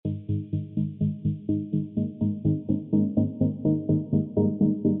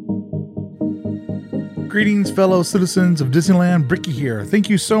Greetings, fellow citizens of Disneyland. Bricky here. Thank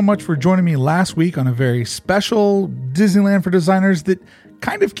you so much for joining me last week on a very special Disneyland for Designers that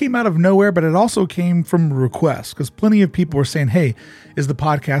kind of came out of nowhere, but it also came from a request because plenty of people were saying, hey, is the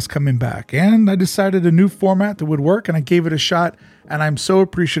podcast coming back? And I decided a new format that would work, and I gave it a shot, and I'm so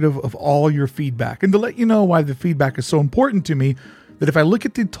appreciative of all your feedback. And to let you know why the feedback is so important to me, that if I look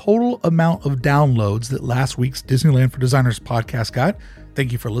at the total amount of downloads that last week's Disneyland for Designers podcast got,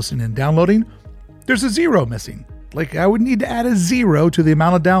 thank you for listening and downloading, there's a 0 missing. Like, I would need to add a 0 to the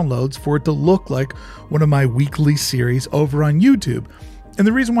amount of downloads for it to look like one of my weekly series over on YouTube. And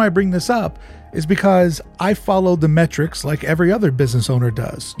the reason why I bring this up is because I follow the metrics like every other business owner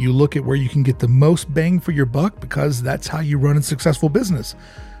does. You look at where you can get the most bang for your buck because that's how you run a successful business.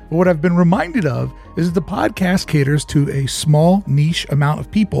 But what I've been reminded of is that the podcast caters to a small niche amount of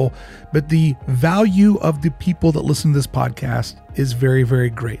people, but the value of the people that listen to this podcast is very, very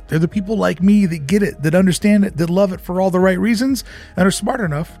great. They're the people like me that get it, that understand it, that love it for all the right reasons, and are smart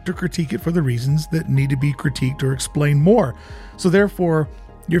enough to critique it for the reasons that need to be critiqued or explained more. So therefore,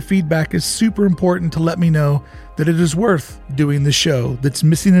 your feedback is super important to let me know that it is worth doing the show that's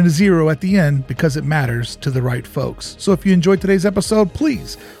missing a 0 at the end because it matters to the right folks. So if you enjoyed today's episode,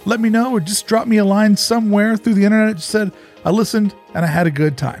 please let me know or just drop me a line somewhere through the internet that said, I listened and I had a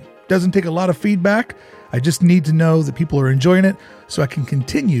good time. Doesn't take a lot of feedback. I just need to know that people are enjoying it so I can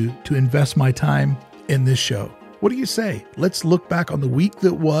continue to invest my time in this show. What do you say? Let's look back on the week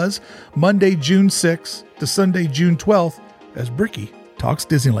that was Monday, June 6th to Sunday, June 12th as Bricky Talks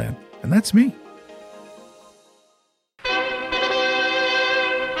Disneyland. And that's me.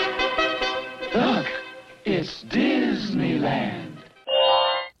 Look, it's Disneyland.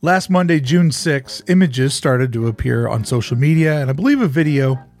 Last Monday, June 6th, images started to appear on social media, and I believe a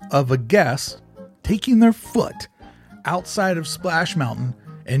video of a guest taking their foot outside of Splash Mountain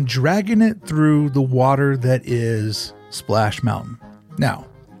and dragging it through the water that is Splash Mountain. Now,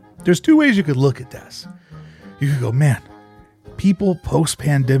 there's two ways you could look at this. You could go, man, people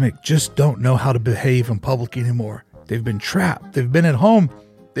post-pandemic just don't know how to behave in public anymore. They've been trapped. They've been at home.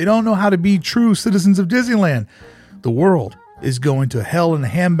 They don't know how to be true citizens of Disneyland. The world is going to hell in a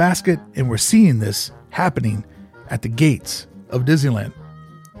handbasket, and we're seeing this happening at the gates of Disneyland.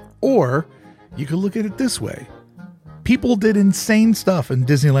 Or you could look at it this way. People did insane stuff in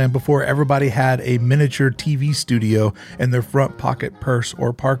Disneyland before everybody had a miniature TV studio in their front pocket purse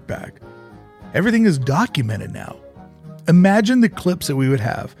or park bag. Everything is documented now. Imagine the clips that we would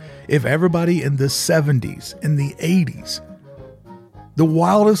have if everybody in the 70s, in the 80s, the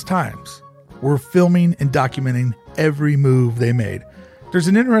wildest times, were filming and documenting every move they made. There's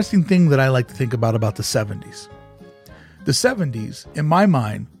an interesting thing that I like to think about the 70s. The 70s, in my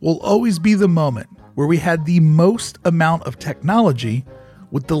mind, will always be the moment where we had the most amount of technology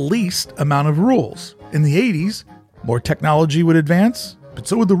with the least amount of rules. In the 80s, more technology would advance, but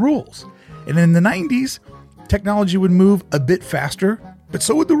so would the rules. And in the 90s, technology would move a bit faster, but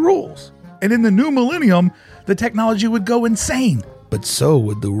so would the rules. And in the new millennium, the technology would go insane, but so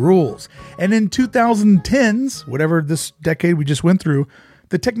would the rules. And in 2010s, whatever this decade we just went through,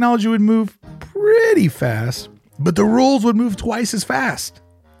 the technology would move pretty fast, but the rules would move twice as fast.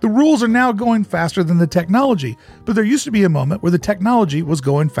 The rules are now going faster than the technology, but there used to be a moment where the technology was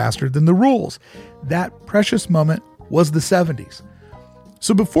going faster than the rules. That precious moment was the 70s.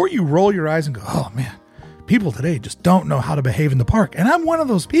 So before you roll your eyes and go, oh man, people today just don't know how to behave in the park. And I'm one of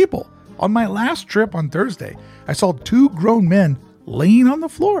those people. On my last trip on Thursday, I saw 2 grown men laying on the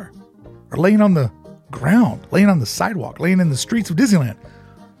floor or laying on the ground, laying on the sidewalk, laying in the streets of Disneyland.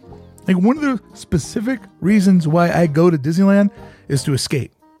 Like, one of the specific reasons why I go to Disneyland is to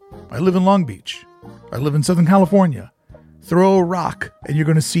escape. I live in Long Beach. I live in Southern California. Throw a rock and you're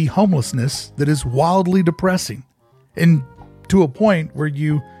going to see homelessness that is wildly depressing. And to a point where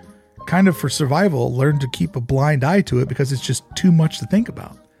you kind of, for survival, learn to keep a blind eye to it because it's just too much to think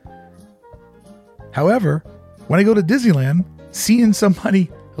about. However, when I go to Disneyland, seeing somebody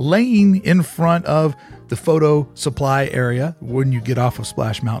laying in front of the photo supply area when you get off of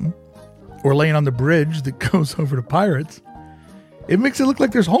Splash Mountain, or laying on the bridge that goes over to Pirates, it makes it look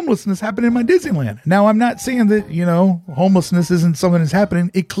like there's homelessness happening in my Disneyland. Now, I'm not saying that, homelessness isn't something that's happening.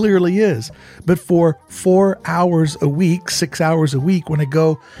 It clearly is. But for 4 hours a week, 6 hours a week, when I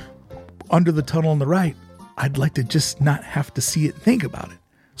go under the tunnel on the right, I'd like to just not have to see it and think about it.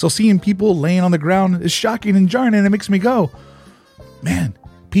 So seeing people laying on the ground is shocking and jarring, and it makes me go, man,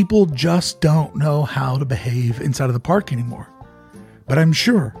 people just don't know how to behave inside of the park anymore. But I'm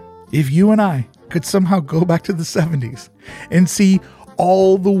sure if you and I could somehow go back to the 70s and see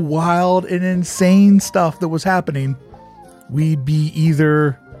all the wild and insane stuff that was happening, we'd be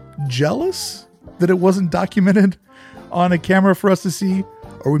either jealous that it wasn't documented on a camera for us to see,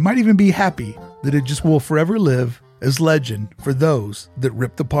 or we might even be happy that it just will forever live as legend for those that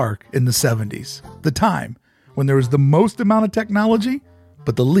ripped the park in the 70s, the time when there was the most amount of technology,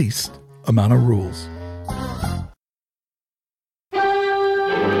 but the least amount of rules.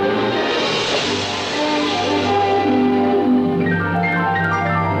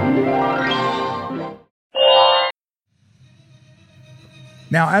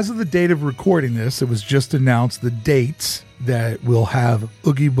 Now, as of the date of recording this, it was just announced the dates that we'll have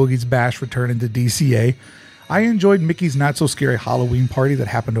Oogie Boogie's Bash return into DCA. I enjoyed Mickey's Not So Scary Halloween party that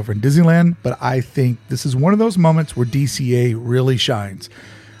happened over in Disneyland, but I think this is one of those moments where DCA really shines.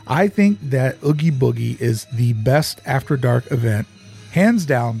 I think that Oogie Boogie is the best After Dark event, hands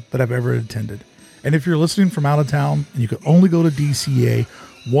down, that I've ever attended. And if you're listening from out of town and you could only go to DCA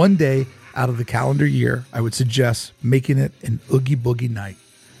one day out of the calendar year, I would suggest making it an Oogie Boogie night.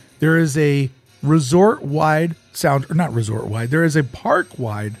 There is a resort-wide sound, or not resort-wide, there is a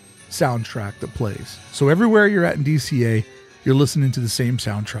park-wide soundtrack that plays. So everywhere you're at in DCA, you're listening to the same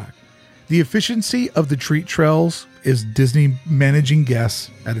soundtrack. The efficiency of the treat trails is Disney managing guests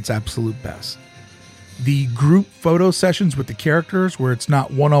at its absolute best. The group photo sessions with the characters, where it's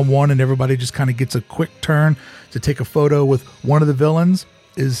not one-on-one and everybody just kind of gets a quick turn to take a photo with one of the villains,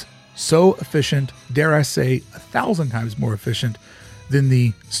 is so efficient, dare I say, 1,000 times more efficient than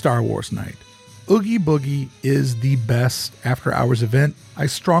the Star Wars night. Oogie Boogie is the best after-hours event. I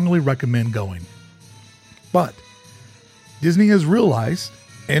strongly recommend going. But Disney has realized,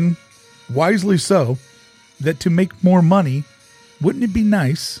 and wisely so, that to make more money, wouldn't it be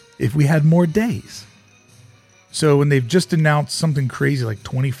nice if we had more days? So when they've just announced something crazy like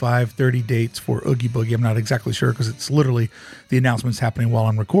 25, 30 dates for Oogie Boogie, I'm not exactly sure because it's literally the announcement's happening while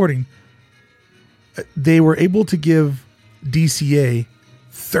I'm recording. They were able to give DCA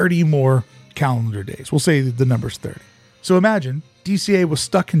 30 more calendar days. We'll say the number's 30. So imagine DCA was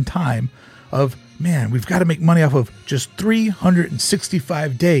stuck in time of, man, we've got to make money off of just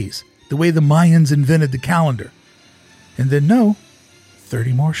 365 days, the way the Mayans invented the calendar. And then no,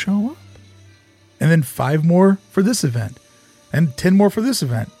 30 more show up. And then 5 more for this event. And 10 more for this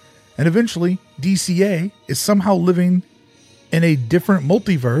event. And eventually DCA is somehow living in a different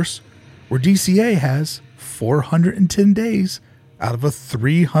multiverse where DCA has 410 days out of a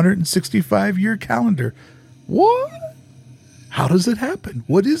 365-year calendar. What? How does it happen?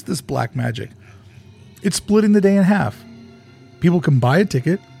 What is this black magic? It's splitting the day in half. People can buy a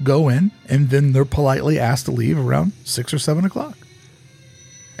ticket, go in, and then they're politely asked to leave around 6 or 7 o'clock.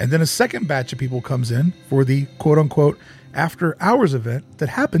 And then a second batch of people comes in for the quote-unquote after-hours event that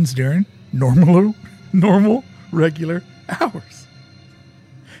happens during normal, regular hours.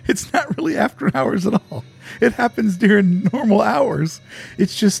 It's not really after hours at all. It happens during normal hours.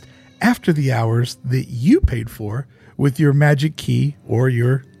 It's just after the hours that you paid for with your Magic Key or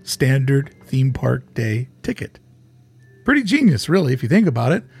your standard theme park day ticket. Pretty genius, really, if you think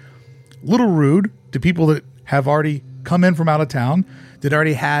about it. Little rude to people that have already come in from out of town, that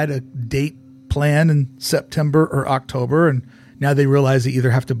already had a date planned in September or October, and now they realize they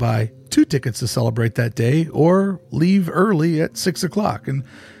either have to buy 2 tickets to celebrate that day or leave early at 6 o'clock. And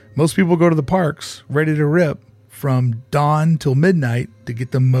most people go to the parks ready to rip from dawn till midnight to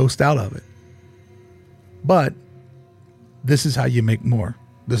get the most out of it. But this is how you make more.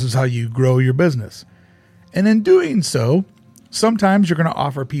 This is how you grow your business. And in doing so, sometimes you're going to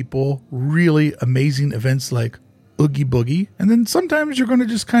offer people really amazing events like Oogie Boogie. And then sometimes you're going to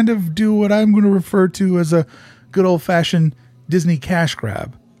just kind of do what I'm going to refer to as a good old-fashioned Disney cash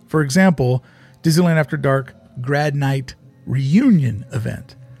grab. For example, Disneyland After Dark Grad Night Reunion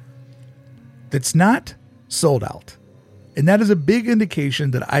event. That's not sold out. And that is a big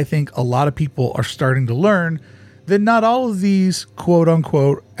indication that I think a lot of people are starting to learn that not all of these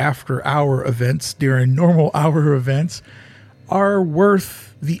quote-unquote after-hour events during normal hour events are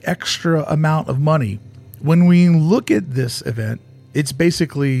worth the extra amount of money. When we look at this event, it's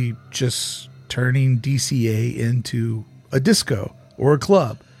basically just turning DCA into a disco or a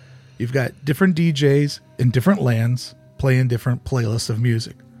club. You've got different DJs in different lands playing different playlists of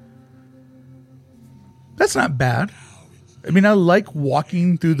music. That's not bad. I mean, I like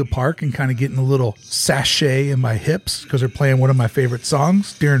walking through the park and kind of getting a little sachet in my hips because they're playing one of my favorite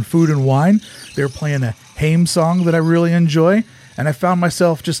songs. During Food and Wine, they're playing a Haim song that I really enjoy. And I found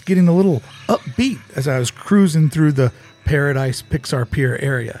myself just getting a little upbeat as I was cruising through the Paradise Pixar Pier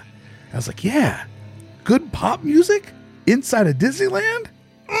area. I was like, yeah, good pop music inside of Disneyland?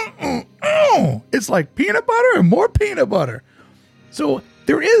 It's like peanut butter and more peanut butter. So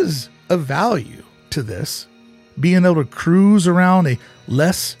there is a value to this, being able to cruise around a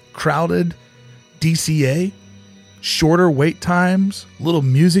less crowded DCA, shorter wait times, little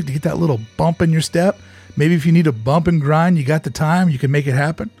music to get that little bump in your step. Maybe if you need a bump and grind, you got the time, you can make it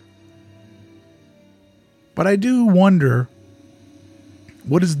happen. But I do wonder,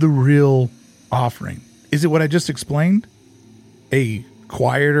 what is the real offering? Is it what I just explained? A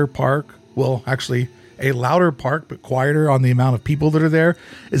quieter park? Well, actually, a louder park, but quieter on the amount of people that are there?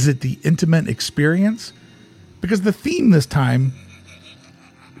 Is it the intimate experience? Because the theme this time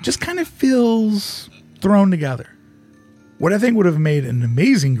just kind of feels thrown together. What I think would have made an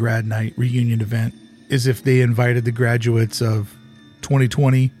amazing grad night reunion event is if they invited the graduates of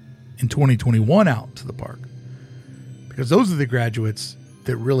 2020 and 2021 out to the park. Because those are the graduates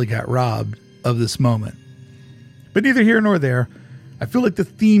that really got robbed of this moment. But neither here nor there. I feel like the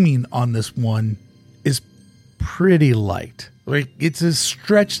theming on this one is pretty light. Like, it's as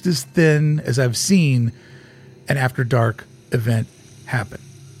stretched as thin as I've seen an After Dark event happen.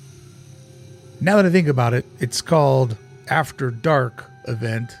 Now that I think about it, it's called After Dark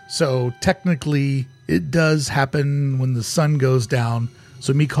event. So technically it does happen when the sun goes down.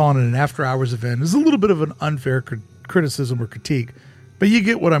 So me calling it an after hours event is a little bit of an unfair criticism or critique, but you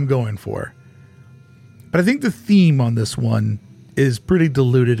get what I'm going for. But I think the theme on this one is pretty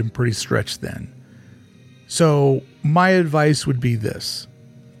diluted and pretty stretched thin. So my advice would be this,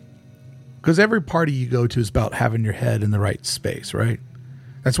 because every party you go to is about having your head in the right space, right?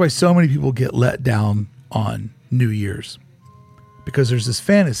 That's why so many people get let down on New Year's, because there's this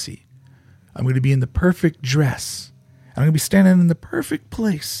fantasy. I'm going to be in the perfect dress. I'm going to be standing in the perfect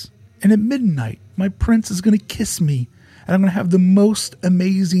place. And at midnight, my prince is going to kiss me. And I'm going to have the most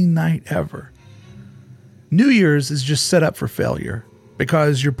amazing night ever. New Year's is just set up for failure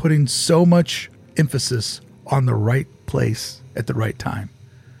because you're putting so much emphasis on the right place at the right time.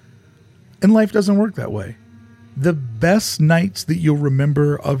 And life doesn't work that way. The best nights that you'll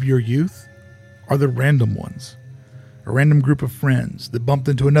remember of your youth are the random ones. A random group of friends that bumped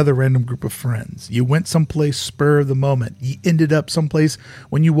into another random group of friends. You went someplace spur of the moment. You ended up someplace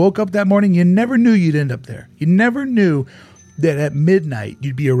when you woke up that morning, you never knew you'd end up there. You never knew that at midnight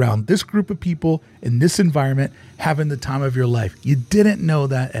you'd be around this group of people in this environment having the time of your life. You didn't know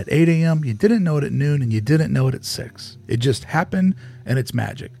that at 8 a.m., you didn't know it at noon, and you didn't know it at 6. It just happened, and it's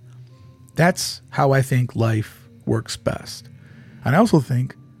magic. That's how I think life works best. And I also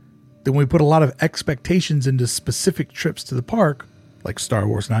think that when we put a lot of expectations into specific trips to the park, like Star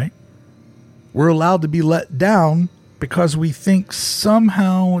Wars night, we're allowed to be let down because we think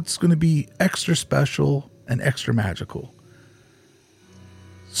somehow it's going to be extra special and extra magical.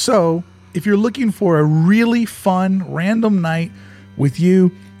 So, if you're looking for a really fun, random night with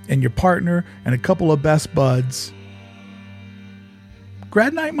you and your partner and a couple of best buds,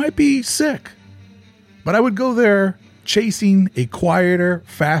 grad night might be sick. But I would go there chasing a quieter,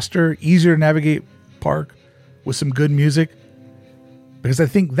 faster, easier to navigate park with some good music, because I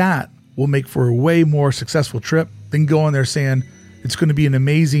think that will make for a way more successful trip than going there saying it's going to be an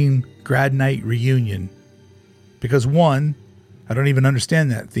amazing grad night reunion. Because one, I don't even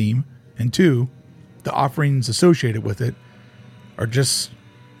understand that theme, and two, the offerings associated with it are just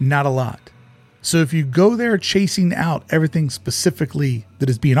not a lot. So if you go there chasing out everything specifically that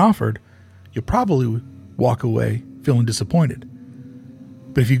is being offered, you'll probably walk away feeling disappointed.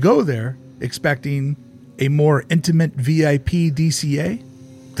 But if you go there expecting a more intimate VIP DCA,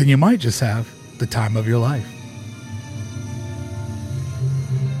 then you might just have the time of your life.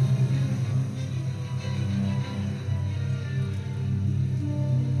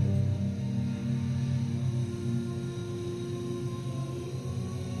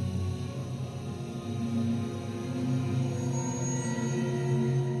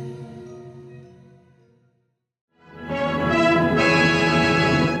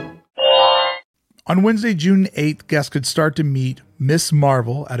 On Wednesday, June 8th, guests could start to meet Miss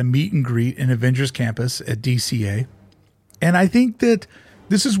Marvel at a meet and greet in Avengers Campus at DCA. And I think that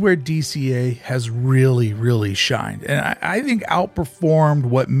this is where DCA has really, really shined. And I think outperformed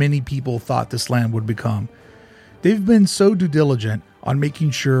what many people thought this land would become. They've been so due diligent on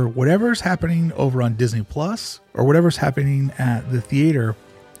making sure whatever's happening over on Disney Plus or whatever's happening at the theater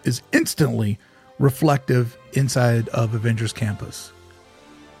is instantly reflective inside of Avengers Campus.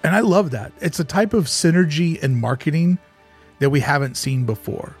 And I love that. It's a type of synergy and marketing that we haven't seen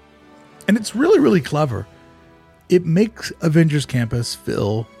before. And it's really, really clever. It makes Avengers Campus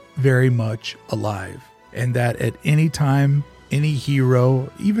feel very much alive. And that at any time, any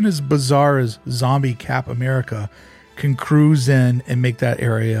hero, even as bizarre as Zombie Cap America, can cruise in and make that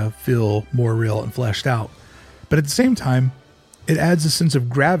area feel more real and fleshed out. But at the same time, it adds a sense of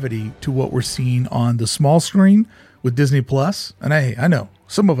gravity to what we're seeing on the small screen with Disney Plus. And I know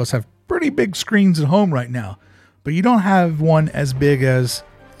some of us have pretty big screens at home right now, but you don't have one as big as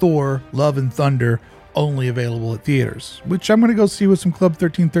Thor, Love and Thunder, only available at theaters, which I'm going to go see with some Club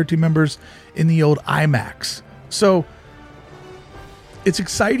 1313 members in the old IMAX. So it's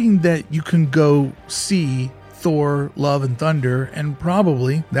exciting that you can go see Thor, Love and Thunder, and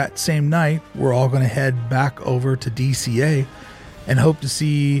probably that same night, we're all going to head back over to DCA and hope to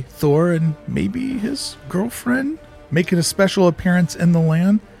see Thor and maybe his girlfriend making a special appearance in the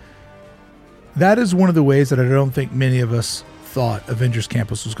land. That is one of the ways that I don't think many of us thought Avengers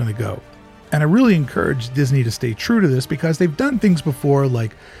Campus was going to go. And I really encourage Disney to stay true to this because they've done things before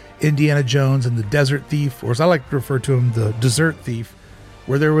like Indiana Jones and the Desert Thief, or as I like to refer to him, the Dessert Thief,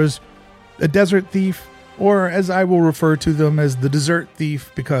 where there was a desert thief, or as I will refer to them as the Dessert Thief,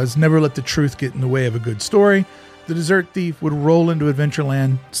 because never let the truth get in the way of a good story. The Dessert Thief would roll into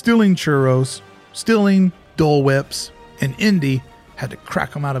Adventureland, stealing churros, stealing Dole Whips, and Indy had to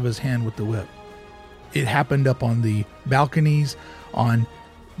crack them out of his hand with the whip. It happened up on the balconies, on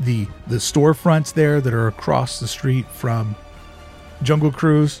the storefronts there that are across the street from Jungle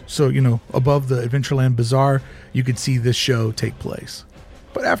Cruise. So, above the Adventureland Bazaar, you could see this show take place.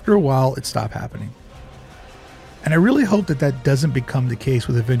 But after a while, it stopped happening. And I really hope that that doesn't become the case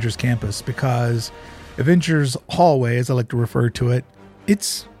with Avengers Campus, because Avengers Hallway, as I like to refer to it,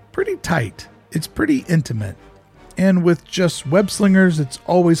 it's pretty tight. It's pretty intimate. And with just web slingers, it's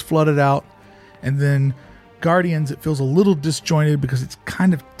always flooded out. And then Guardians, it feels a little disjointed because it's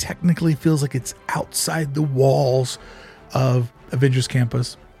kind of technically feels like it's outside the walls of Avengers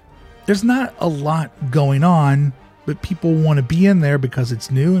Campus. There's not a lot going on, but people want to be in there because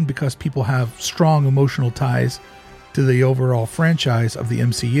it's new and because people have strong emotional ties to the overall franchise of the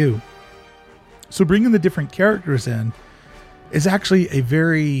MCU. So bringing the different characters in is actually a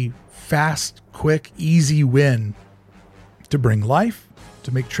very fast, quick, easy win to bring life,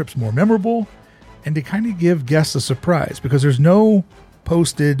 to make trips more memorable, and to kind of give guests a surprise, because there's no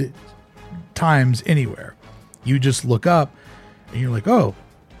posted times anywhere. You just look up and you're like, oh,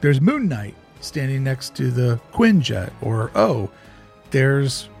 there's Moon Knight standing next to the Quinjet, or oh,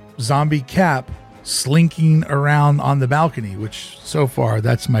 there's Zombie Cap slinking around on the balcony, which so far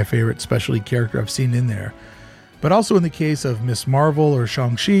that's my favorite specialty character I've seen in there. But also in the case of Miss Marvel or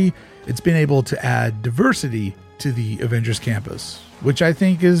Shang-Chi, it's been able to add diversity to the Avengers Campus, which I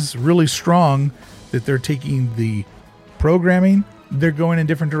think is really strong, that they're taking the programming, they're going in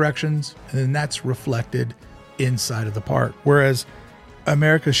different directions, and then that's reflected inside of the park. Whereas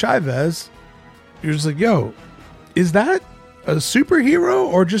America Chavez, you're just like, yo, is that a superhero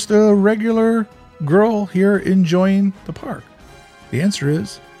or just a regular girl here enjoying the park? The answer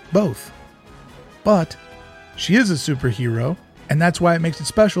is both. But she is a superhero, and that's why it makes it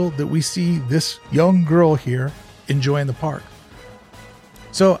special that we see this young girl here enjoying the park.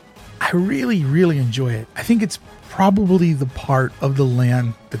 So I really, really enjoy it. I think it's probably the part of the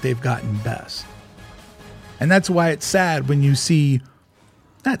land that they've gotten best. And that's why it's sad when you see,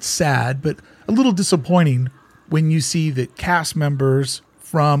 not sad, but a little disappointing when you see that cast members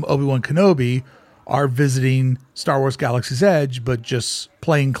from Obi-Wan Kenobi are visiting Star Wars Galaxy's Edge, but just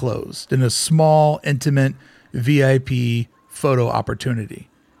plain clothes in a small, intimate VIP photo opportunity.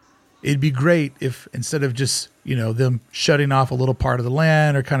 It'd be great if instead of just, them shutting off a little part of the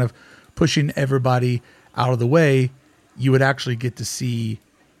land or kind of pushing everybody out of the way, you would actually get to see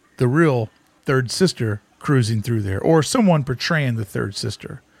the real third sister cruising through there, or someone portraying the third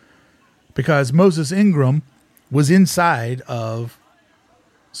sister. Because Moses Ingram was inside of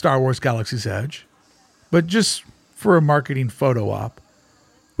Star Wars Galaxy's Edge, but just for a marketing photo op,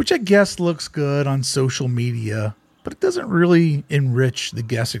 which I guess looks good on social media, but it doesn't really enrich the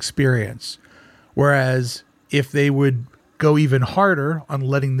guest experience. Whereas if they would go even harder on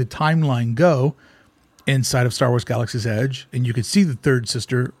letting the timeline go inside of Star Wars Galaxy's Edge, and you could see the third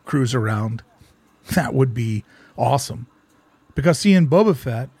sister cruise around, that would be awesome. Because seeing Boba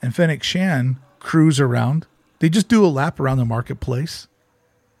Fett and Fennec Shan cruise around, they just do a lap around the marketplace.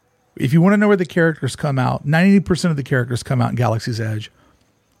 If you want to know where the characters come out, 90% of the characters come out in Galaxy's Edge.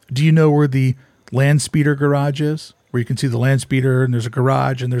 Do you know where the land speeder garage is? Where you can see the land speeder, and there's a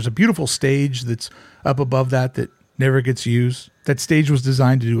garage, and there's a beautiful stage that's up above that never gets used. That stage was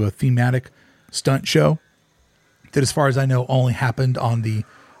designed to do a thematic stunt show that, as far as I know, only happened on the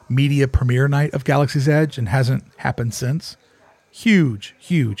media premiere night of Galaxy's Edge and hasn't happened since. Huge,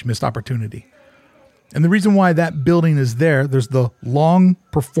 huge missed opportunity. And the reason why that building is there's the long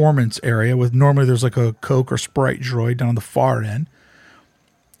performance area with normally there's like a Coke or Sprite droid down on the far end.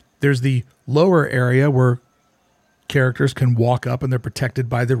 There's the lower area where characters can walk up and they're protected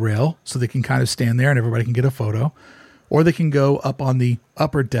by the rail, so they can kind of stand there and everybody can get a photo. Or they can go up on the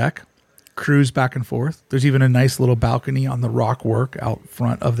upper deck cruise back and forth. There's even a nice little balcony on the rock work out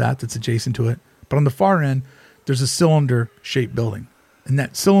front of that's adjacent to it. But on the far end, there's a cylinder-shaped building. And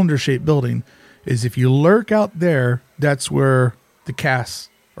that cylinder-shaped building is, if you lurk out there, that's where the casts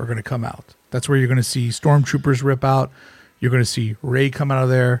are going to come out. That's where you're going to see stormtroopers rip out. You're going to see Rey come out of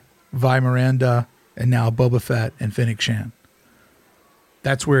there, Vi Miranda, and now Boba Fett and Fennec Shan.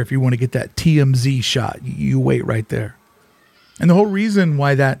 That's where, if you want to get that TMZ shot, you wait right there. And the whole reason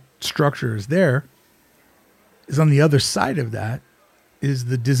why that structure is there is on the other side of that is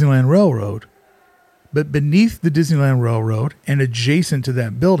the Disneyland Railroad. But beneath the Disneyland Railroad and adjacent to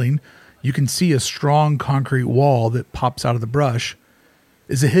that building, you can see a strong concrete wall that pops out of the brush,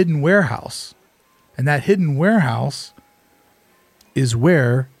 is a hidden warehouse. And that hidden warehouse is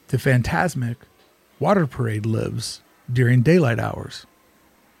where the Fantasmic Water Parade lives during daylight hours.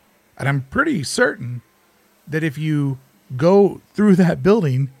 And I'm pretty certain that if you go through that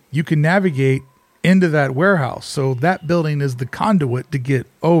building, you can navigate into that warehouse. So that building is the conduit to get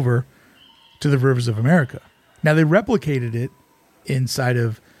over to the Rivers of America. Now, they replicated it inside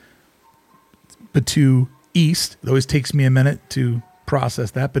of Batuu East. It always takes me a minute to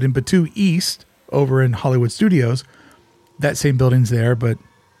process that. But in Batuu East, over in Hollywood Studios, that same building's there, but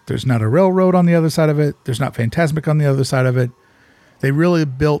there's not a railroad on the other side of it. There's not Fantasmic on the other side of it. They really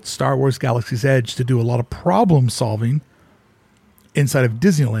built Star Wars Galaxy's Edge to do a lot of problem solving inside of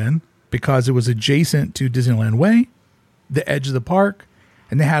Disneyland, because it was adjacent to Disneyland Way, the edge of the park,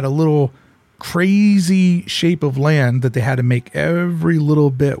 and they had a little crazy shape of land that they had to make every little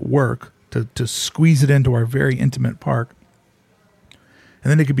bit work to squeeze it into our very intimate park.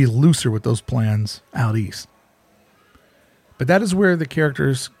 And then it could be looser with those plans out east. But that is where the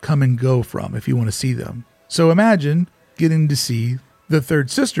characters come and go from if you want to see them. So imagine getting to see the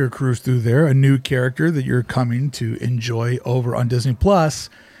Third Sister cruise through there, a new character that you're coming to enjoy over on Disney Plus.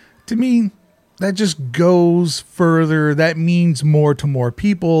 To me, that just goes further. That means more to more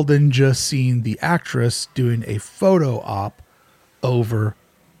people than just seeing the actress doing a photo op over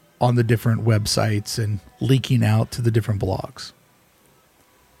on the different websites and leaking out to the different blogs.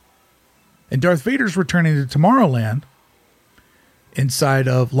 And Darth Vader's returning to Tomorrowland inside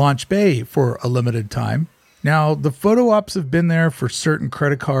of Launch Bay for a limited time. Now, the photo ops have been there for certain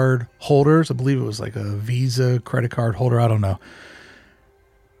credit card holders. I believe it was like a Visa credit card holder. I don't know.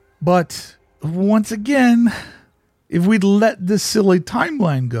 But once again, if we'd let this silly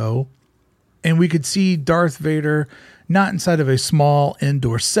timeline go and we could see Darth Vader not inside of a small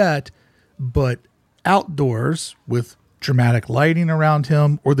indoor set, but outdoors with dramatic lighting around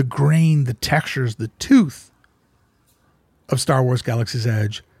him, or the grain, the textures, the tooth of Star Wars Galaxy's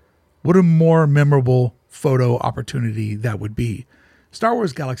Edge, what a more memorable photo opportunity that would be. Star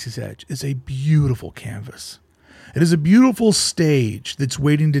Wars Galaxy's Edge is a beautiful canvas. It is a beautiful stage that's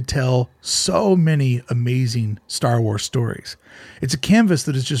waiting to tell so many amazing Star Wars stories. It's a canvas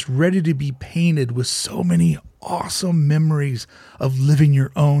that is just ready to be painted with so many awesome memories of living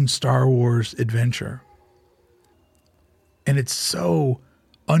your own Star Wars adventure. And it's so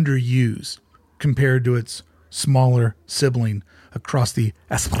underused compared to its smaller sibling across the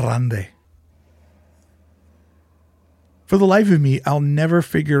Esperande. For the life of me, I'll never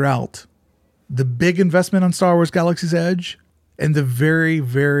figure out the big investment on Star Wars Galaxy's Edge and the very,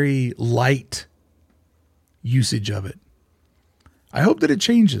 very light usage of it. I hope that it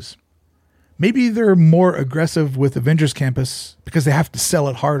changes. Maybe they're more aggressive with Avengers Campus because they have to sell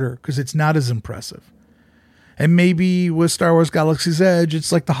it harder because it's not as impressive. And maybe with Star Wars Galaxy's Edge,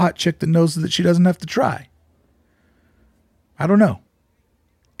 it's like the hot chick that knows that she doesn't have to try. I don't know.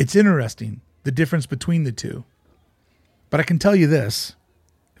 It's interesting, the difference between the two. But I can tell you this.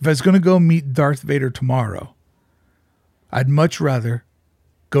 If I was going to go meet Darth Vader tomorrow, I'd much rather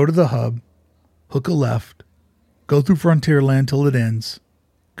go to the hub, hook a left, go through Frontierland till it ends,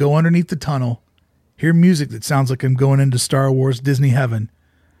 go underneath the tunnel, hear music that sounds like I'm going into Star Wars Disney heaven,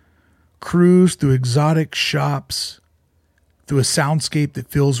 cruise through exotic shops, through a soundscape that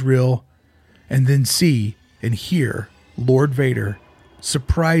feels real, and then see and hear Lord Vader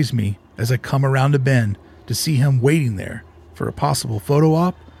surprise me as I come around a bend to see him waiting there for a possible photo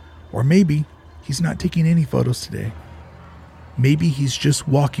op, or maybe he's not taking any photos today. Maybe he's just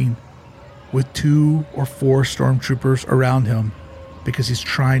walking with 2 or 4 stormtroopers around him because he's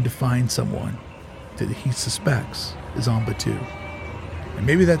trying to find someone that he suspects is on Batuu. And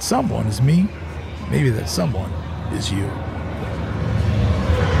maybe that someone is me. Maybe that someone is you.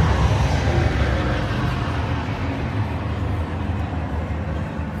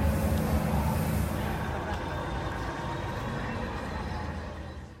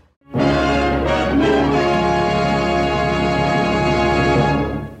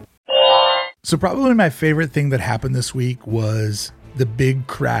 So probably my favorite thing that happened this week was the big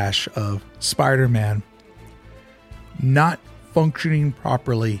crash of Spider-Man not functioning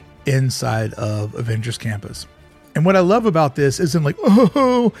properly inside of Avengers Campus. And what I love about this isn't like,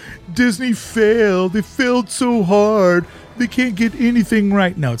 oh, Disney failed. They failed so hard. They can't get anything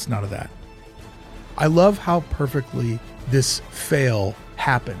right. No, it's none of that. I love how perfectly this fail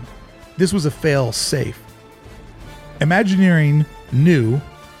happened. This was a fail safe. Imagineering knew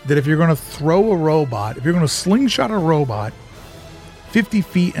that if you're going to throw a robot, if you're going to slingshot a robot 50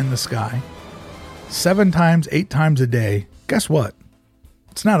 feet in the sky, 7 times, 8 times a day, guess what?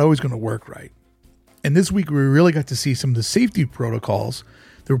 It's not always going to work right. And this week, we really got to see some of the safety protocols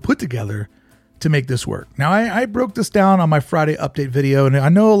that were put together to make this work. Now, I broke this down on my Friday update video, and I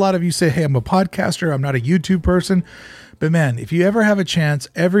know a lot of you say, hey, I'm a podcaster, I'm not a YouTube person. But man, if you ever have a chance,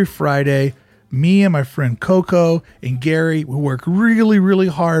 every Friday, me and my friend Coco and Gary, we work really, really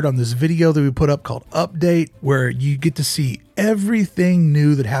hard on this video that we put up called Update, where you get to see everything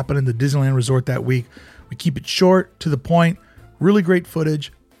new that happened in the Disneyland Resort that week. We keep it short, to the point, really great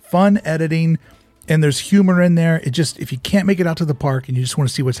footage, fun editing, and there's humor in there. It just, if you can't make it out to the park and you just want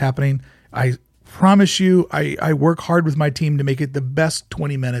to see what's happening, I promise you, I work hard with my team to make it the best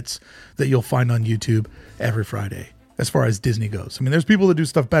 20 minutes that you'll find on YouTube every Friday, as far as Disney goes. I mean, there's people that do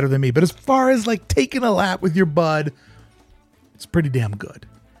stuff better than me, but as far as like taking a lap with your bud, it's pretty damn good.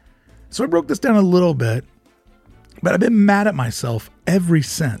 So I broke this down a little bit, but I've been mad at myself ever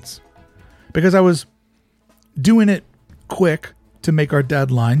since, because I was doing it quick to make our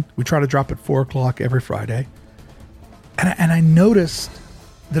deadline. We try to drop at 4 o'clock every Friday. And I noticed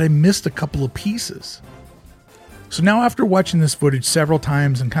that I missed a couple of pieces. So now, after watching this footage several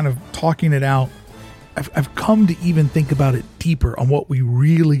times and kind of talking it out, I've come to even think about it deeper on what we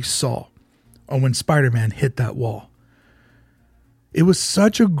really saw on when Spider-Man hit that wall. It was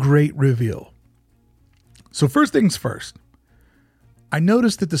such a great reveal. So first things first, I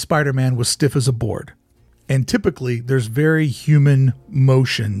noticed that the Spider-Man was stiff as a board. And typically, there's very human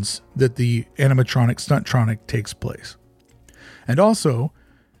motions that the animatronic stuntronic takes place. And also,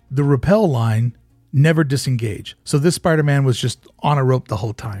 the rappel line never disengaged. So this Spider-Man was just on a rope the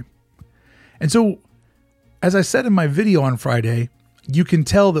whole time. And so, as I said in my video on Friday, you can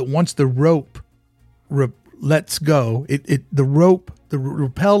tell that once the rope lets go, the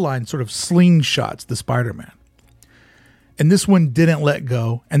rappel line sort of slingshots the Spider-Man. And this one didn't let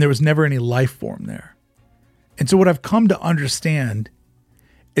go, and there was never any life form there. And so what I've come to understand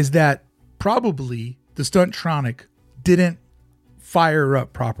is that probably the Stuntronic didn't fire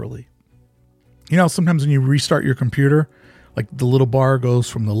up properly. You know, sometimes when you restart your computer, like the little bar goes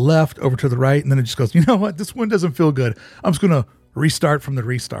from the left over to the right, and then it just goes, you know what, this one doesn't feel good. I'm just going to restart from the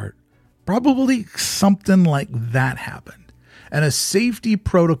restart. Probably something like that happened. And a safety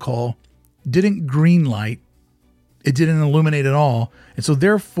protocol didn't green light. It didn't illuminate at all. And so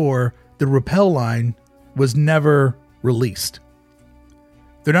therefore, the rappel line was never released.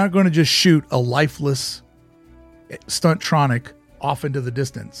 They're not going to just shoot a lifeless Stuntronic off into the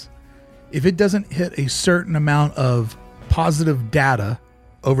distance. If it doesn't hit a certain amount of positive data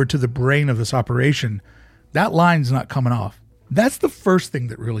over to the brain of this operation, that line's not coming off. That's the first thing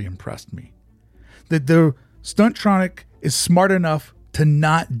that really impressed me. That the Stuntronic is smart enough to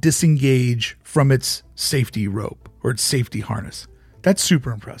not disengage from its safety rope or its safety harness. That's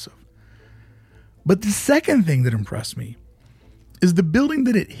super impressive. But the second thing that impressed me is the building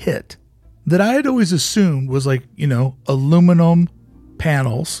that it hit, that I had always assumed was like, you know, aluminum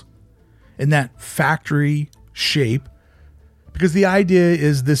panels in that factory shape. Because the idea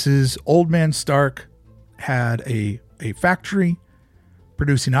is this is Old Man Stark had a factory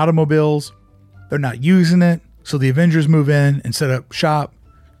producing automobiles. They're not using it. So the Avengers move in and set up shop.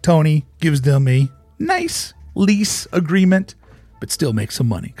 Tony gives them a nice lease agreement, but still make some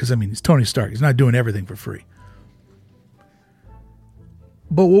money. Because, I mean, it's Tony Stark. He's not doing everything for free.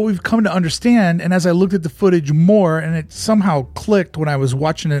 But what we've come to understand, and as I looked at the footage more, and it somehow clicked when I was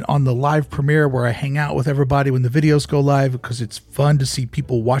watching it on the live premiere where I hang out with everybody when the videos go live, because it's fun to see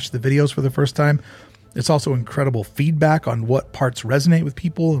people watch the videos for the first time. It's also incredible feedback on what parts resonate with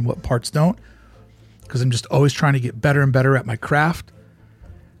people and what parts don't, because I'm just always trying to get better and better at my craft.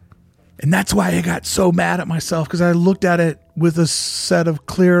 And that's why I got so mad at myself, because I looked at it with a set of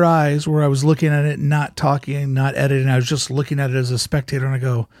clear eyes where I was looking at it, not talking, not editing. I was just looking at it as a spectator, and I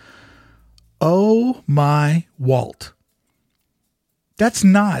go, oh my Walt. That's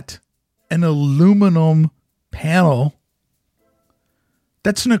not an aluminum panel.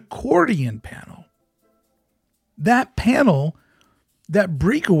 That's an accordion panel. That panel, that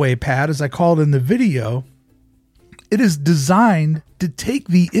breakaway pad, as I call it in the video, it is designed to take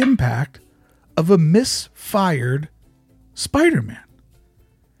the impact of a misfired Spider-Man.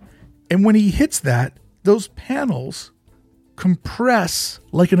 And when he hits that, those panels compress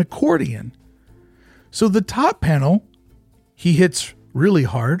like an accordion. So the top panel, he hits really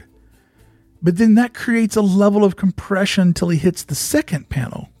hard, but then that creates a level of compression until he hits the second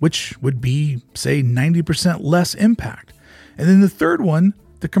panel, which would be, say, 90% less impact. And then the third one,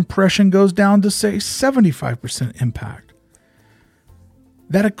 the compression goes down to, say, 75% impact.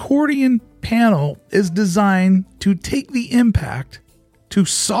 That accordion panel is designed to take the impact to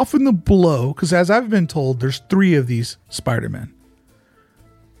soften the blow, because as I've been told, there's 3 of these Spider-Men.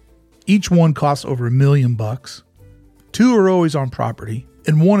 Each one costs over $1 million. 2 are always on property,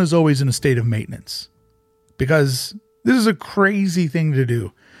 and 1 is always in a state of maintenance. Because this is a crazy thing to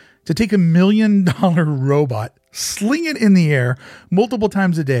do. To take $1 million robot, sling it in the air multiple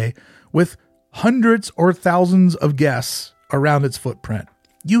times a day with hundreds or thousands of guests around its footprint.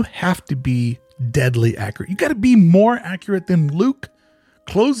 You have to be deadly accurate. You got to be more accurate than Luke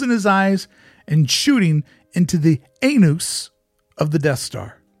closing his eyes and shooting into the anus of the Death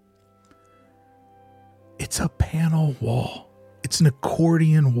Star. It's a panel wall. It's an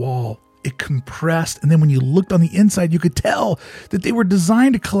accordion wall. It compressed, and then when you looked on the inside, you could tell that they were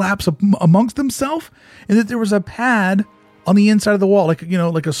designed to collapse amongst themselves, and that there was a pad on the inside of the wall, like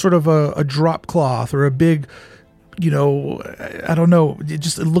a sort of a drop cloth or a big, I don't know.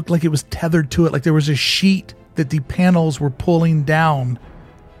 It looked like it was tethered to it, like there was a sheet that the panels were pulling down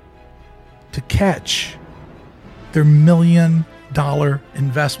to catch their $1 million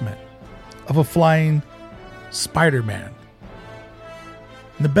investment of a flying Spider-Man.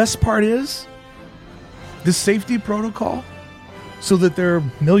 And the best part is this safety protocol, so that their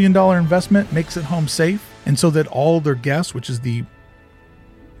 $1 million investment makes it home safe, and so that all their guests, which is the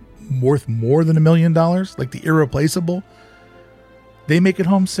worth more than $1 million, like the irreplaceable, they make it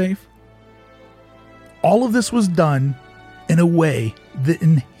home safe. All of this was done in a way that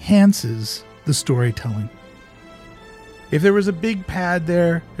enhances the storytelling. If there was a big pad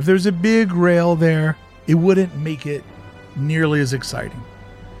there, if there was a big rail there, it wouldn't make it nearly as exciting.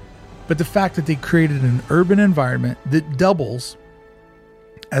 But the fact that they created an urban environment that doubles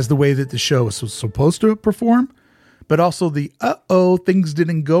as the way that the show was supposed to perform, but also the things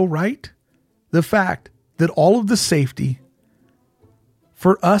didn't go right. The fact that all of the safety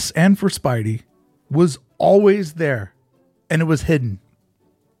for us and for Spidey was always there, and it was hidden.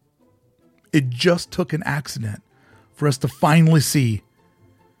 It just took an accident for us to finally see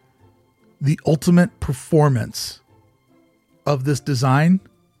the ultimate performance of this design.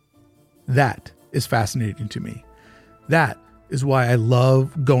 That is fascinating to me. That is why I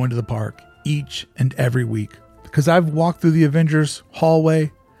love going to the park each and every week, because I've walked through the Avengers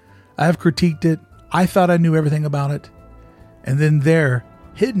hallway. I've critiqued it. I thought I knew everything about it. And then there,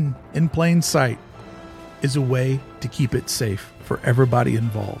 hidden in plain sight, is a way to keep it safe for everybody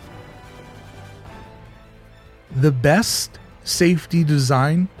involved. The best safety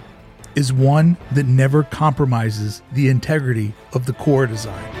design is one that never compromises the integrity of the core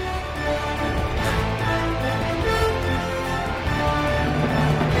design.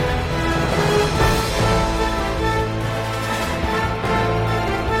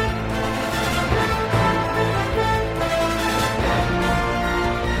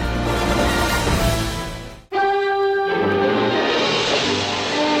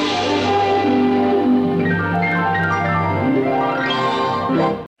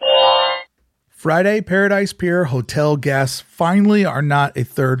 Friday, Paradise Pier hotel guests finally are not a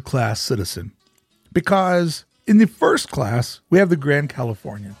third-class citizen, because in the first class, we have the Grand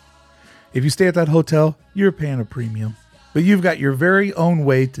Californian. If you stay at that hotel, you're paying a premium, but you've got your very own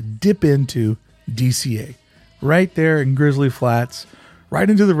way to dip into DCA, right there in Grizzly Flats, right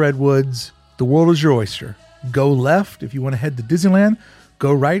into the Redwoods. The world is your oyster. Go left if you want to head to Disneyland.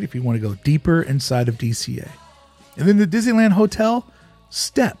 Go right if you want to go deeper inside of DCA. And then the Disneyland Hotel,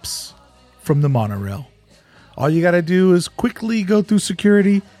 steps from the monorail. All you got to do is quickly go through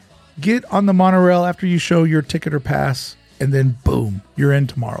security, get on the monorail after you show your ticket or pass, and then boom, you're in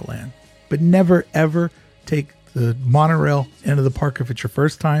Tomorrowland. But never ever take the monorail into the park if it's your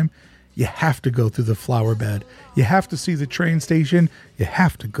first time. You have to go through the flower bed. You have to see the train station. You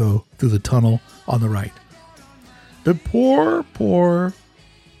have to go through the tunnel on the right. The poor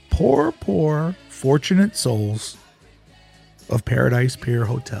fortunate souls of Paradise Pier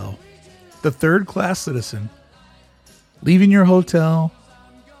Hotel. The third-class citizen, leaving your hotel,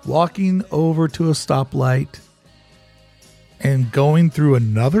 walking over to a stoplight, and going through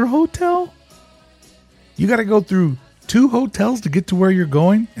another hotel? You got to go through 2 hotels to get to where you're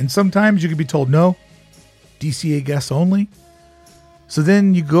going, and sometimes you can be told no, DCA guests only. So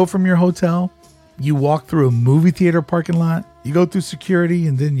then you go from your hotel, You walk through a movie theater parking lot, you go through security,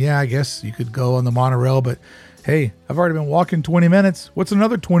 and then, yeah, I guess you could go on the monorail, but hey, I've already been walking 20 minutes. What's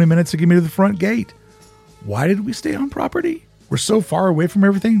another 20 minutes to get me to the front gate? Why did we stay on property? We're so far away from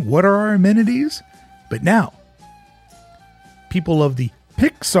everything. What are our amenities? But now, people of the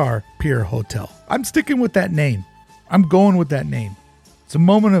Pixar Pier Hotel. I'm sticking with that name. I'm going with that name. It's a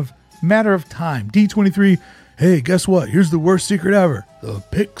matter of time. D23, hey, guess what? Here's the worst secret ever. The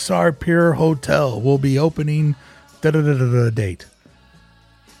Pixar Pier Hotel will be opening date.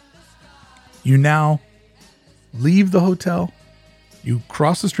 You now leave the hotel. You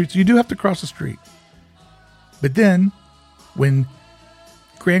cross the street. So you do have to cross the street. But then when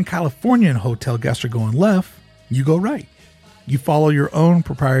Grand Californian Hotel guests are going left, you go right. You follow your own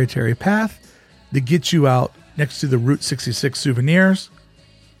proprietary path that gets you out next to the Route 66 souvenirs.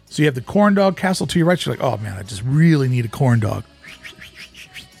 So you have the corn dog castle to your right. You're like, oh man, I just really need a corn dog.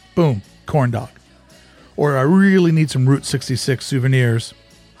 Boom, corn dog. Or I really need some Route 66 souvenirs.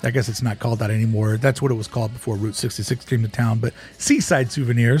 I guess it's not called that anymore. That's what it was called before Route 66 came to town. But seaside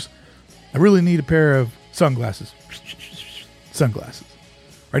souvenirs. I really need a pair of sunglasses. Sunglasses.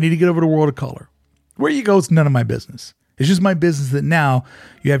 Or I need to get over to World of Color. Where you go, it's none of my business. It's just my business that now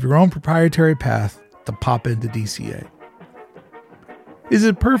you have your own proprietary path to pop into DCA. Is it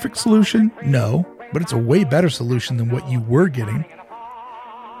a perfect solution? No, but it's a way better solution than what you were getting.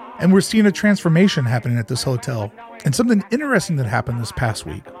 And we're seeing a transformation happening at this hotel. And something interesting that happened this past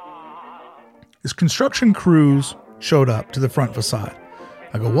week is construction crews showed up to the front facade.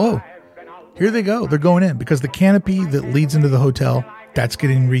 I go, whoa, here they go. They're going in because the canopy that leads into the hotel, that's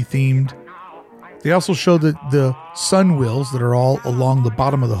getting rethemed. They also showed that the sun wheels that are all along the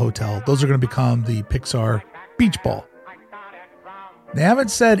bottom of the hotel, those are going to become the Pixar beach ball. They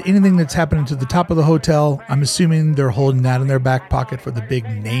haven't said anything that's happening to the top of the hotel. I'm assuming they're holding that in their back pocket for the big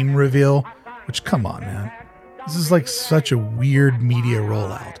name reveal, which, come on, man. This is like such a weird media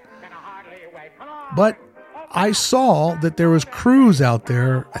rollout. But I saw that there was crews out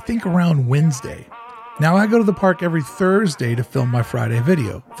there, I think around Wednesday. Now I go to the park every Thursday to film my Friday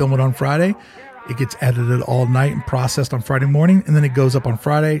video. Film it on Friday. It gets edited all night and processed on Friday morning, and then it goes up on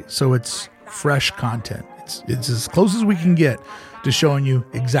Friday, so it's fresh content. It's as close as we can get to showing you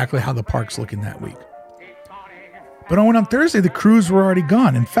exactly how the park's looking that week. But on Thursday, the crews were already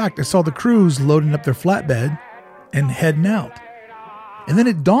gone. In fact, I saw the crews loading up their flatbed and heading out. And then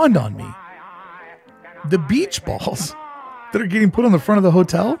it dawned on me, the beach balls that are getting put on the front of the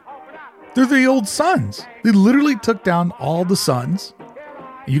hotel, they're the old suns. They literally took down all the suns.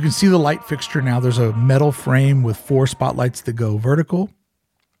 You can see the light fixture now. There's a metal frame with 4 spotlights that go vertical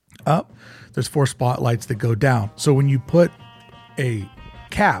up. There's 4 spotlights that go down. So when you put a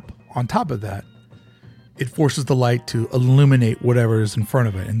cap on top of that, it forces the light to illuminate whatever is in front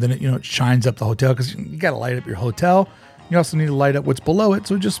of it. And then it shines up the hotel because you got to light up your hotel. You also need to light up what's below it.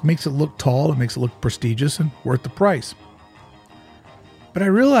 So it just makes it look tall. It makes it look prestigious and worth the price. But I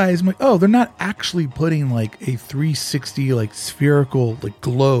realized, they're not actually putting like a 360 like spherical like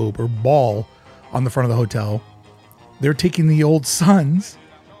globe or ball on the front of the hotel. They're taking the old suns,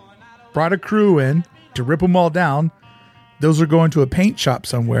 brought a crew in to rip them all down. Those are going to a paint shop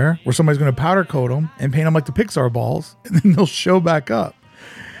somewhere where somebody's going to powder coat them and paint them like the Pixar balls, and then they'll show back up.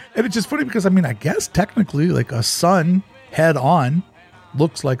 And it's just funny because, I guess technically like a sun head on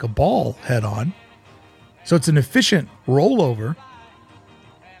looks like a ball head on. So it's an efficient rollover.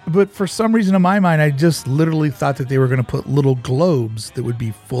 But for some reason in my mind, I just literally thought that they were going to put little globes that would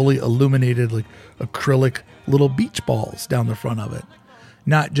be fully illuminated, like acrylic little beach balls down the front of it.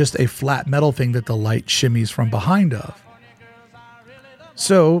 Not just a flat metal thing that the light shimmies from behind of.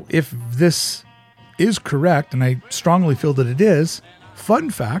 So if this is correct, and I strongly feel that it is, fun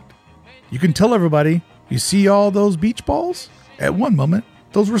fact, you can tell everybody, you see all those beach balls? At one moment,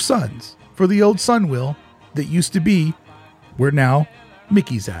 those were suns for the old sun wheel that used to be where now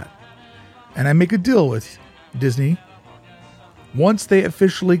Mickey's at. And I make a deal with Disney. Once they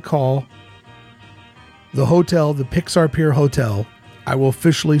officially call the hotel the Pixar Pier Hotel, I will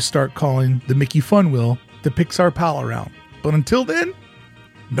officially start calling the Mickey Fun Wheel the Pixar Pal Around. But until then,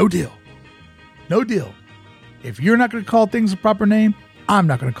 no deal. No deal. If you're not going to call things a proper name, I'm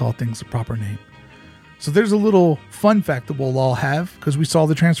not going to call things a proper name. So there's a little fun fact that we'll all have because we saw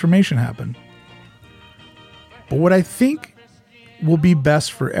the transformation happen. But what I think will be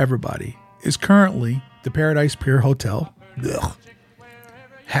best for everybody is currently the Paradise Pier Hotel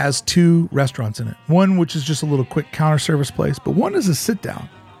has 2 restaurants in it. One which is just a little quick counter service place, but one is a sit down.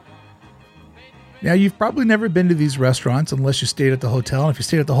 Now, you've probably never been to these restaurants unless you stayed at the hotel. And if you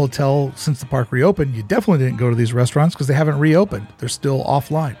stayed at the hotel since the park reopened, you definitely didn't go to these restaurants because they haven't reopened. They're still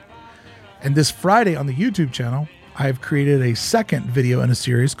offline. And this Friday on the YouTube channel, I've created a second video in a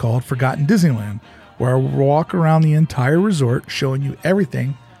series called Forgotten Disneyland, where I walk around the entire resort showing you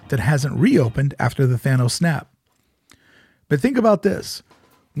everything that hasn't reopened after the Thanos snap. But think about this.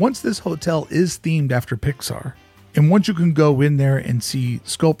 Once this hotel is themed after Pixar, and once you can go in there and see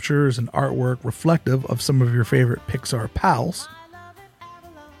sculptures and artwork reflective of some of your favorite Pixar pals,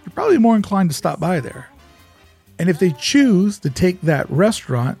 you're probably more inclined to stop by there. And if they choose to take that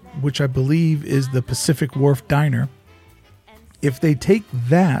restaurant, which I believe is the Pacific Wharf Diner, if they take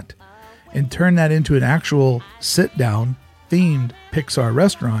that and turn that into an actual sit-down themed Pixar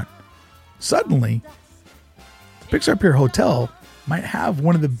restaurant, suddenly the Pixar Pier Hotel might have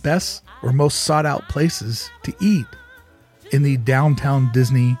one of the best or most sought out places to eat in the downtown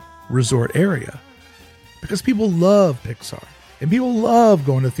Disney resort area, because people love Pixar and people love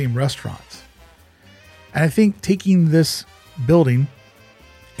going to themed restaurants. And I think taking this building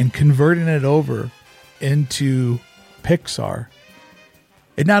and converting it over into Pixar,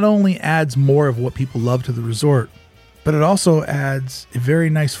 it not only adds more of what people love to the resort, but it also adds a very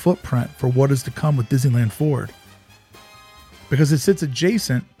nice footprint for what is to come with Disneyland Forward, because it sits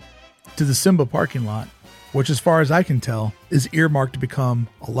adjacent to the Simba parking lot, which, as far as I can tell, is earmarked to become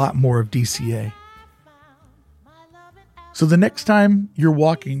a lot more of DCA. So the next time you're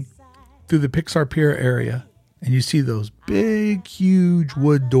walking through the Pixar Pier area and you see those big, huge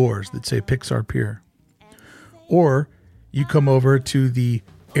wood doors that say Pixar Pier, or you come over to the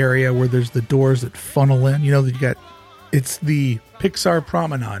area where there's the doors that funnel in, you know, that you got, it's the Pixar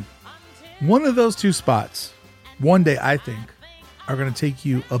Promenade. One of those two spots, one day I think, are going to take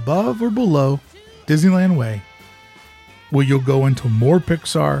you above or below Disneyland Way, where you'll go into more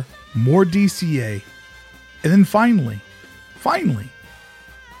Pixar, more DCA, and then finally,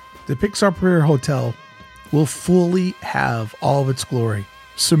 the Pixar Pier Hotel will fully have all of its glory,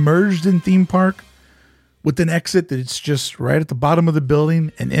 submerged in theme park, with an exit that's just right at the bottom of the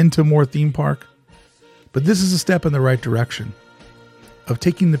building and into more theme park. But this is a step in the right direction of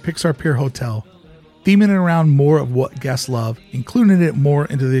taking the Pixar Pier Hotel, theming it around more of what guests love, including it more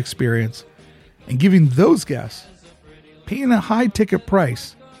into the experience, and giving those guests paying a high ticket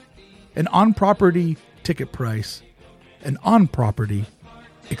price, an on-property ticket price, an on-property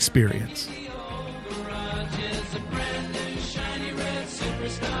experience.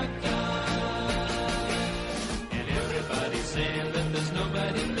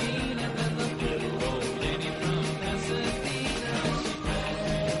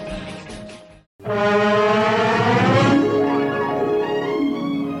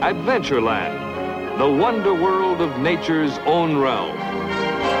 Adventureland, the wonder world of nature's own realm.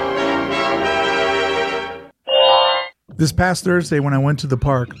 This past Thursday, when I went to the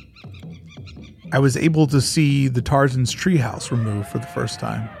park, I was able to see the Tarzan's treehouse removed for the first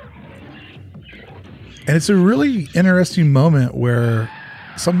time. And it's a really interesting moment where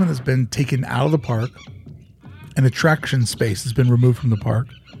something has been taken out of the park, an attraction space has been removed from the park,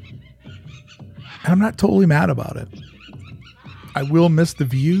 and I'm not totally mad about it. I will miss the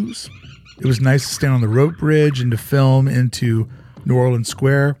views. It was nice to stand on the rope bridge and to film into New Orleans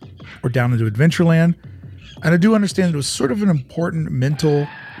Square or down into Adventureland. And I do understand it was sort of an important mental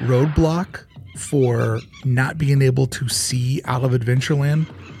roadblock for not being able to see out of Adventureland,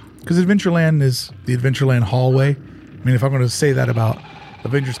 because Adventureland is the Adventureland hallway. I mean, if I'm going to say that about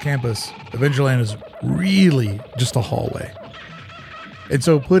Avengers Campus, Adventureland is really just a hallway. And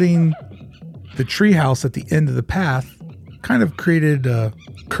so putting the treehouse at the end of the path kind of created a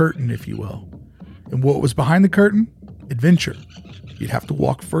curtain, if you will. And what was behind the curtain? Adventure. You'd have to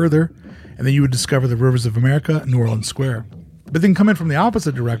walk further, and then you would discover the Rivers of America and New Orleans Square. But then coming from the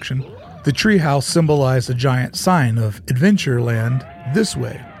opposite direction, the treehouse symbolized a giant sign of Adventureland this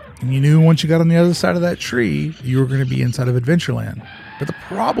way. And you knew once you got on the other side of that tree, you were going to be inside of Adventureland. But the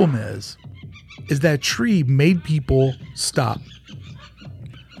problem is that tree made people stop.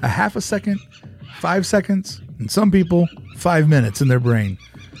 A half a second, 5 seconds, and some people 5 minutes in their brain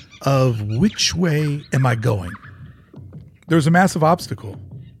of which way am I going? There was a massive obstacle.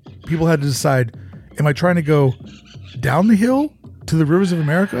 People had to decide, am I trying to go down the hill to the Rivers of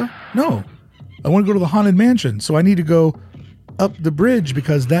America? No, I want to go to the Haunted Mansion. So I need to go up the bridge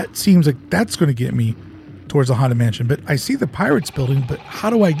because that seems like that's going to get me towards the Haunted Mansion. But I see the Pirates building, but how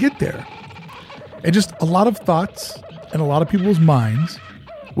do I get there? And just a lot of thoughts and a lot of people's minds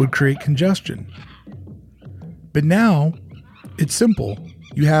would create congestion. But now it's simple.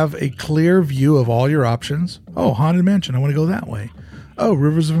 You have a clear view of all your options. Oh, Haunted Mansion, I want to go that way. Oh,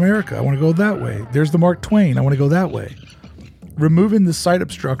 Rivers of America, I want to go that way. There's the Mark Twain, I want to go that way. Removing the sight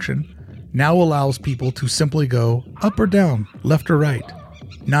obstruction now allows people to simply go up or down, left or right,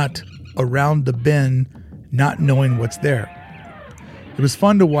 not around the bend, not knowing what's there. It was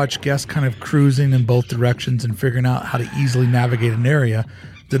fun to watch guests kind of cruising in both directions and figuring out how to easily navigate an area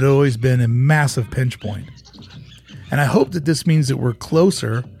that had always been a massive pinch point. And I hope that this means that we're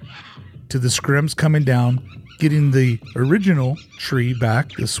closer to the scrims coming down, getting the original tree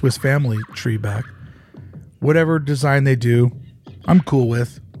back, the Swiss Family tree back. Whatever design they do, I'm cool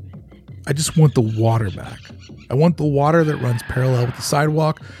with. I just want the water back. I want the water that runs parallel with the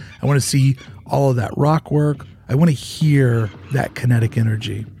sidewalk. I want to see all of that rock work. I want to hear that kinetic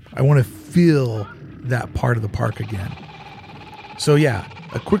energy. I want to feel that part of the park again. So yeah,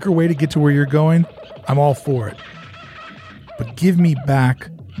 a quicker way to get to where you're going, I'm all for it. But give me back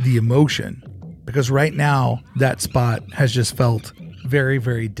the emotion, because right now that spot has just felt very,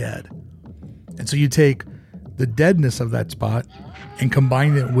 very dead. And so you take the deadness of that spot and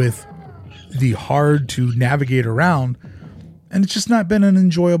combine it with the hard to navigate around, and it's just not been an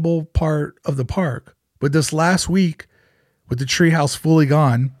enjoyable part of the park. But this last week, with the treehouse fully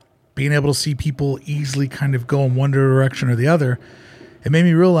gone, being able to see people easily kind of go in one direction or the other, it made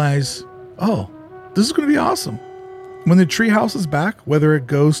me realize, oh, this is going to be awesome. When the treehouse is back, whether it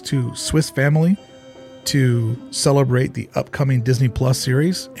goes to Swiss Family to celebrate the upcoming Disney Plus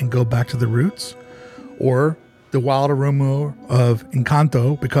series and go back to the roots, or the wild aroma of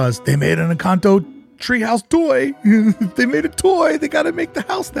Encanto, because they made an Encanto treehouse toy. If they made a toy, they got to make the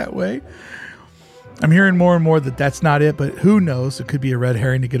house that way. I'm hearing more and more that that's not it, but who knows? It could be a red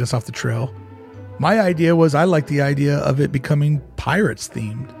herring to get us off the trail. My idea was, I like the idea of it becoming Pirates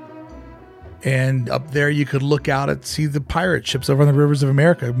themed. And up there you could look out and see the pirate ships over on the rivers of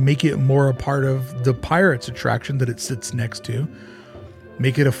America. Make it more a part of the Pirates attraction that it sits next to.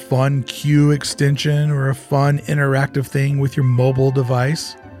 Make it a fun queue extension or a fun interactive thing with your mobile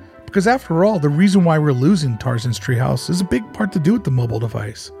device. Because after all, the reason why we're losing Tarzan's Treehouse is a big part to do with the mobile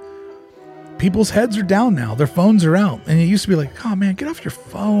device. People's heads are down now. Their phones are out. And it used to be like, oh man, get off your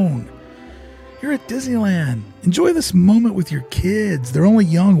phone. You're at Disneyland. Enjoy this moment with your kids. They're only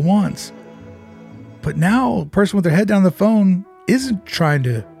young once. But now a person with their head down on the phone isn't trying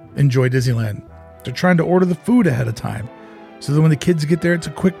to enjoy Disneyland. They're trying to order the food ahead of time. So that when the kids get there, it's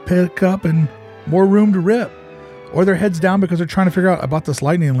a quick pickup and more room to rip. Or their heads down because they're trying to figure out about this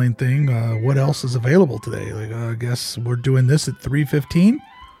lightning lane thing. What else is available today? Like, I guess we're doing this at 3:15.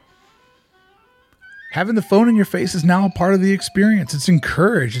 Having the phone in your face is now a part of the experience. It's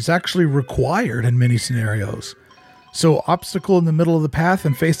encouraged. It's actually required in many scenarios. So obstacle in the middle of the path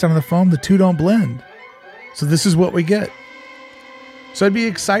and face down on the phone, the two don't blend. So this is what we get. So I'd be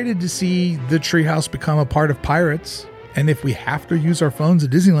excited to see the treehouse become a part of Pirates. And if we have to use our phones at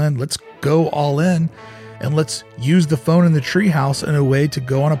Disneyland, let's go all in and let's use the phone in the treehouse in a way to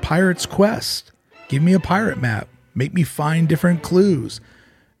go on a pirate's quest. Give me a pirate map. Make me find different clues.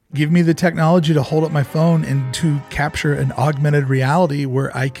 Give me the technology to hold up my phone and to capture an augmented reality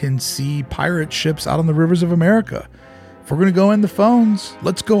where I can see pirate ships out on the rivers of America. If we're going to go in the phones,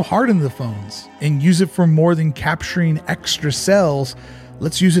 let's go hard in the phones and use it for more than capturing extra cells.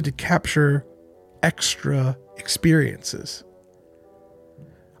 Let's use it to capture extra experiences.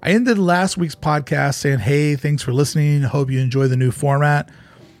 I ended last week's podcast saying, hey, thanks for listening. I hope you enjoy the new format.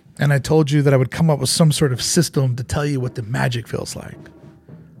 And I told you that I would come up with some sort of system to tell you what the magic feels like.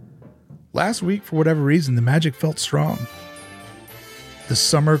 Last week, for whatever reason, the magic felt strong. The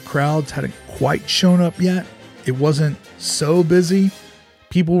summer crowds hadn't quite shown up yet. It wasn't so busy.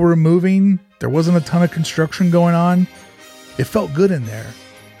 People were moving. There wasn't a ton of construction going on. It felt good in there.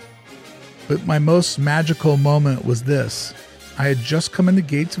 But my most magical moment was this. I had just come in the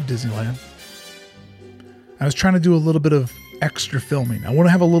gates of Disneyland. I was trying to do a little bit of extra filming. I want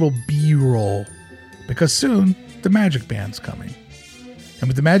to have a little B-roll because soon the Magic Band's coming. And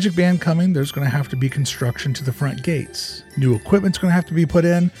with the Magic Band coming, there's going to have to be construction to the front gates. New equipment's going to have to be put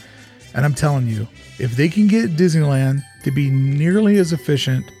in. And I'm telling you, if they can get Disneyland to be nearly as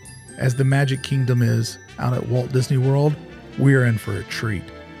efficient as the Magic Kingdom is out at Walt Disney World, we're in for a treat.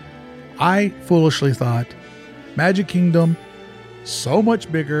 I foolishly thought, Magic Kingdom, so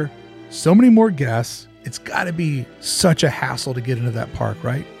much bigger, so many more guests, it's got to be such a hassle to get into that park,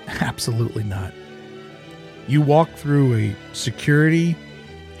 right? Absolutely not. You walk through a security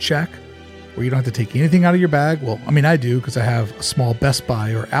check where you don't have to take anything out of your bag. Well, I mean, I do because I have a small Best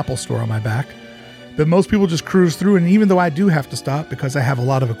Buy or Apple store on my back. But most people just cruise through. And even though I do have to stop because I have a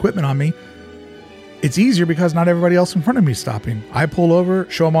lot of equipment on me, it's easier because not everybody else in front of me is stopping. I pull over,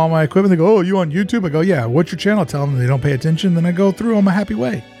 show them all my equipment. They go, oh, you on YouTube? I go, yeah. What's your channel? Tell them they don't pay attention. Then I go through on my happy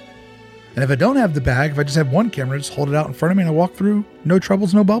way. And if I don't have the bag, if I just have one camera, just hold it out in front of me and I walk through. No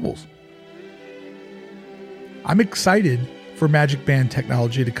troubles, no bubbles. I'm excited for Magic Band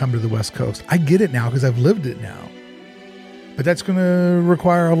technology to come to the West Coast. I get it now because I've lived it now. But that's going to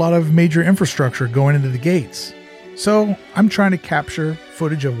require a lot of major infrastructure going into the gates. So I'm trying to capture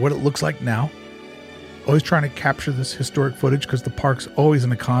footage of what it looks like now. Always trying to capture this historic footage because the park's always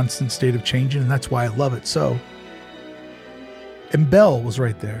in a constant state of changing, and that's why I love it so. And Belle was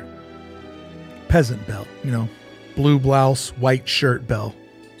right there. Peasant Belle, blue blouse, white shirt Belle.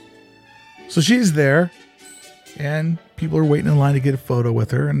 So she's there, and people are waiting in line to get a photo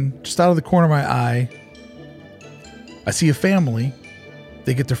with her, and just out of the corner of my eye, I see a family.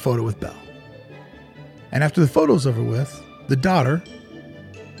 They get their photo with Belle. And after the photo's over with, the daughter,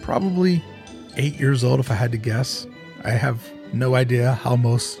 probably 8 years old if I had to guess. I have no idea how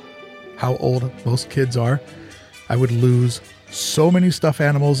old most kids are. I would lose so many stuffed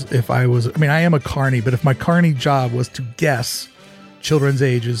animals if I am a carny, but if my carny job was to guess children's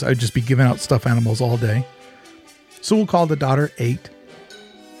ages, I'd just be giving out stuffed animals all day. So we'll call the daughter 8.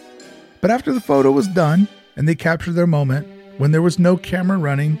 But after the photo was done and they captured their moment, when there was no camera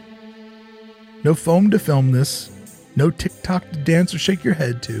running, no phone to film this, no TikTok to dance or shake your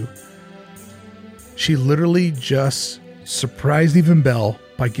head to, she literally just surprised even Belle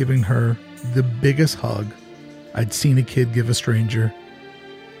by giving her the biggest hug I'd seen a kid give a stranger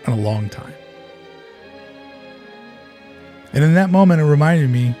in a long time. And in that moment, it reminded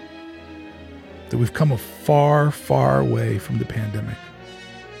me that we've come a far, far way from the pandemic.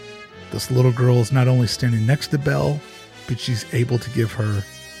 This little girl is not only standing next to Belle, but she's able to give her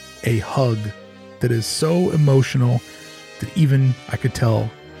a hug that is so emotional that even I could tell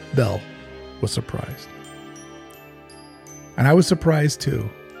Belle was surprised. And I was surprised too,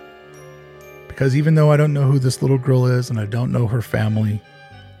 because even though I don't know who this little girl is and I don't know her family,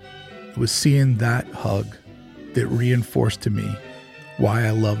 it was seeing that hug that reinforced to me why I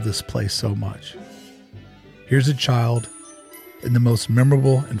love this place so much. Here's a child in the most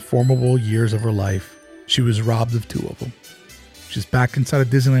memorable and formidable years of her life. She was robbed of 2 of them. She's back inside of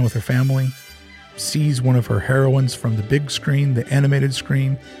Disneyland with her family, sees one of her heroines from the big screen, the animated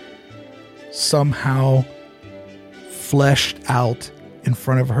screen, somehow fleshed out in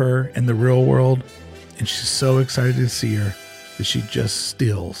front of her in the real world, and she's so excited to see her that she just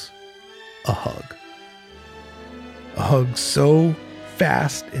steals a hug. A hug so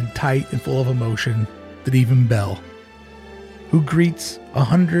fast and tight and full of emotion that even Belle, who greets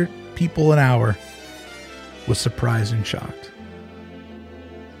 100 people an hour, was surprised and shocked.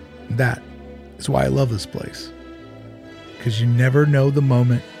 That is why I love this place. Because you never know the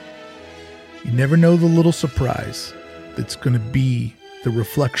moment. You never know the little surprise that's going to be the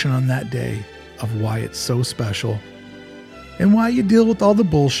reflection on that day of why it's so special and why you deal with all the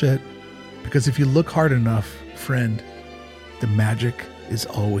bullshit. Because if you look hard enough, friend, the magic is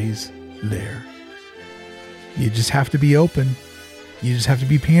always there. You just have to be open. You just have to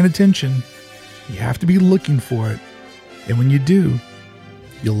be paying attention. You have to be looking for it. And when you do,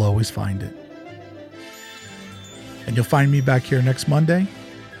 you'll always find it. And you'll find me back here next Monday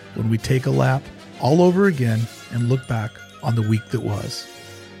when we take a lap all over again and look back on the week that was.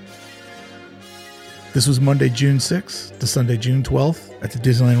 This was Monday, June 6th to Sunday, June 12th at the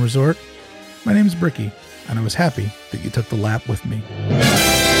Disneyland Resort. My name is Bricky, and I was happy that you took the lap with me.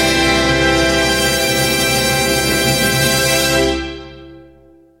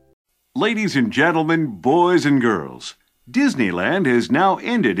 Ladies and gentlemen, boys and girls, Disneyland has now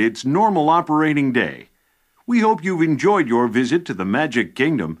ended its normal operating day. We hope you've enjoyed your visit to the Magic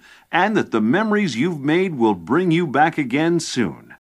Kingdom and that the memories you've made will bring you back again soon.